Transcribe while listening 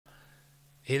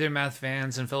Hey there, math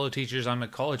fans and fellow teachers. I'm a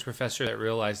college professor that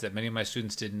realized that many of my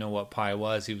students didn't know what pi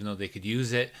was, even though they could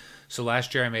use it. So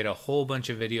last year I made a whole bunch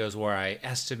of videos where I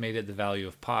estimated the value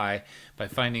of pi by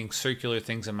finding circular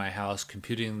things in my house,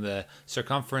 computing the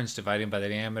circumference, dividing by the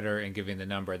diameter, and giving the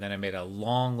number. And then I made a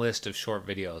long list of short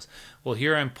videos. Well,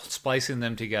 here I'm splicing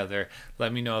them together.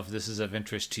 Let me know if this is of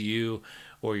interest to you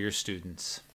or your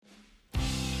students.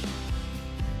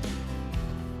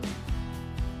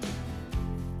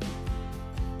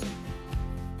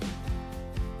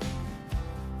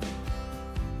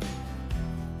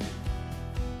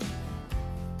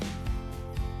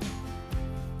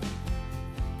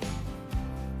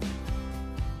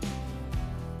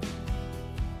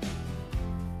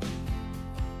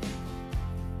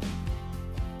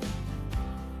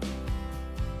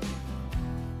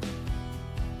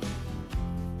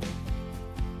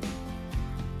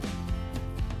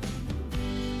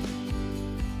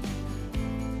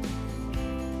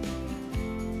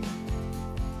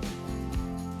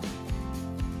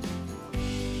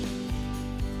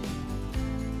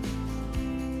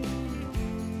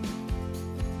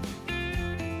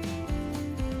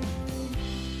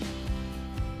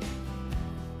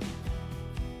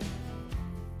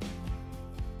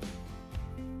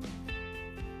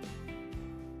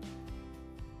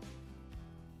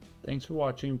 Thanks for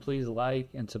watching. Please like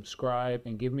and subscribe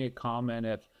and give me a comment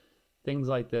if things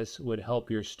like this would help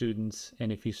your students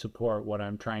and if you support what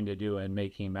I'm trying to do in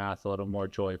making math a little more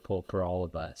joyful for all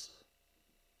of us.